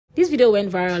This video went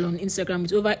viral on Instagram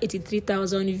with over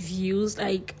 83,000 views.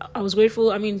 Like, I was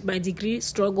grateful. I mean, my degree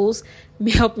struggles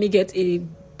helped me get a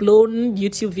blown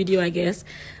YouTube video, I guess.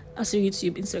 Also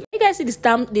YouTube, Instagram. You guys see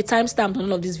the time stamp on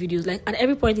all of these videos. Like, at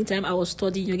every point in time I was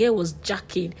studying, your girl was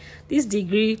jacking. This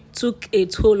degree took a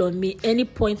toll on me. Any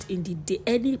point in the day,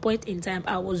 any point in time,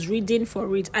 I was reading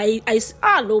for it.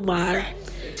 No man.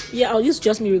 Yeah, I'll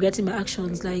just me regretting my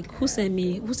actions. Like, who sent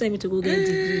me to go get a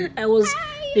degree? I was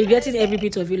regretting every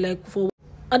bit of it. Like, for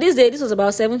on this day, this was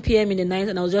about 7 p.m. in the night,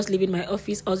 and I was just leaving my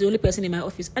office. I was the only person in my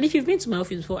office. And if you've been to my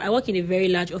office before, I work in a very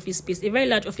large office space, a very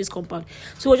large office compound.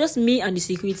 So it was just me and the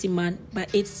security man. By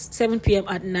 7 p.m.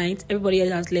 at night, everybody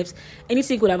else has left.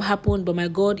 Anything could have happened, but my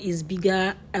God is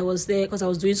bigger. I was there because I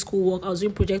was doing school work. I was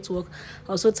doing project work.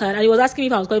 I was so tired. And he was asking me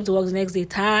if I was going to work the next day.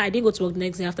 I didn't go to work the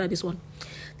next day after this one.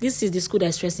 This is the school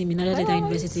that's stressing me. Now that I'm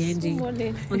university ending.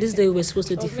 On this day, we were supposed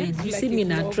to defend. You see me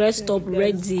now, dressed up,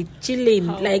 ready, chilling,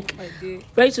 like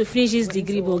ready to finish his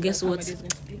degree. But guess what?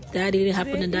 That didn't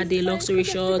happen on that day. Long story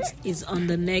short, is on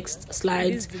the next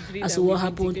slide as to what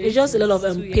happened. It's just a lot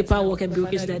of paperwork and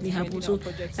bureaucracy that didn't happen. So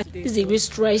this degree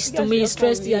stressed to me.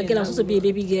 Stressed. Yeah, girl, I'm supposed to be a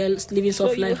baby girl living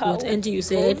soft life. But NGU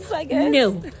said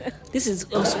no. This is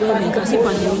us women.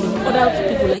 Other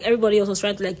people, like everybody else, was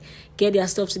trying to like get their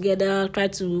stuff together, try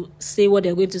to say what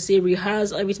they're going to say,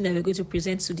 rehearse everything that we're going to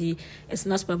present to the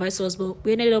external supervisors, but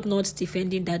we ended up not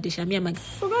defending that day. So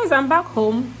guys, I'm back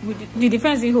home. The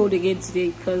defense didn't hold again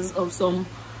today because of some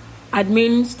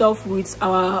admin stuff with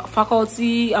our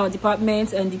faculty, our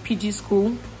department, and the PG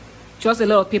school. Just a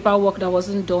lot of paperwork that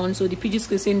wasn't done. So the PG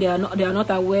school is saying they are not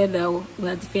aware that we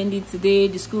are defending today.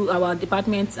 The school, our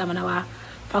department, and our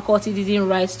faculty didn't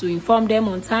write to inform them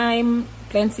on time.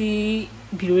 Plenty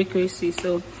bureaucracy.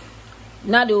 So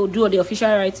now they will do the official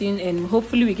writing, and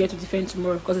hopefully we get to defend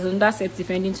tomorrow, because it's on that set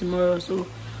defending tomorrow, so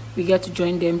we get to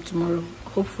join them tomorrow,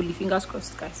 hopefully. Fingers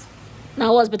crossed, guys.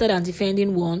 Now, what's better than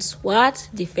defending once? What?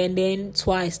 Defending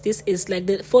twice. This is like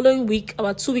the following week,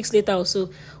 about 2 weeks later or so,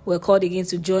 we're called again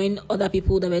to join other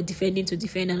people that were defending to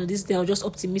defend. And this day, I was just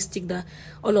optimistic that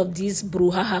all of this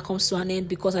brouhaha comes to an end,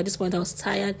 because at this point I was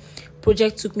tired.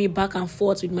 Project took me back and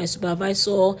forth with my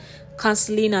supervisor,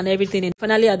 counseling and everything. And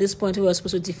finally, at this point, we were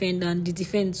supposed to defend, and the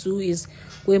defense too is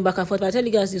going back and forth. But I tell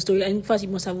you guys the story. And in fact, you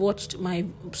must have watched my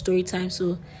story time.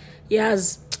 So,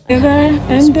 yes. And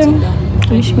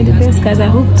wish me the best, guys. I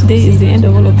hope today is the end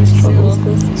of all of these troubles.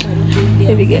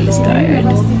 Baby girl is tired.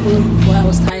 I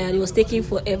was tired. It was taking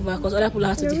forever because other people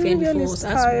had to defend before. So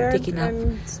I was taking up.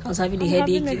 I was having a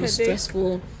headache. It was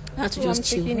stressful. I had to just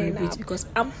chill for a bit because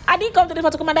I didn't come to the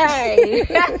to come and die.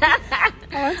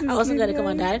 I wasn't gonna come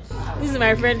and die. This is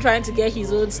my friend trying to get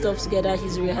his own stuff together.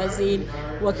 He's rehearsing,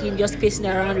 working, just pacing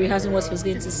around, rehearsing what he was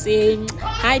going to say.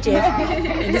 Hi, Jeff.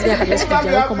 And this guy had just come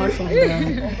out from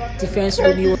the defense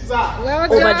room. He was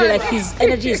overjoyed. Like, his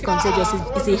energy is contagious.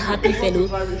 He's a happy fellow.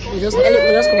 We just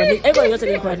everybody was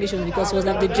telling congratulations, because it was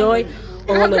like the joy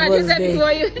of all of us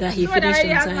there that he finished on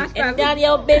time. And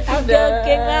Daniel baby girl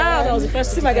came out. That was the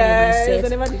first thing I said.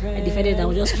 I defended. I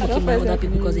was just mocking my other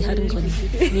people because they hadn't gone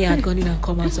in. Me had gone in and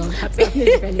come out. So I was happy.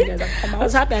 I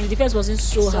was happy, and the defense wasn't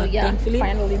so hard. Thankfully,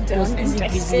 it was easy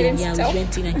busy, and yeah, we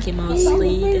went in and came out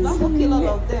slayed.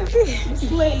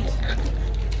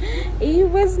 It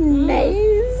was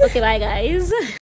nice. Okay, bye guys.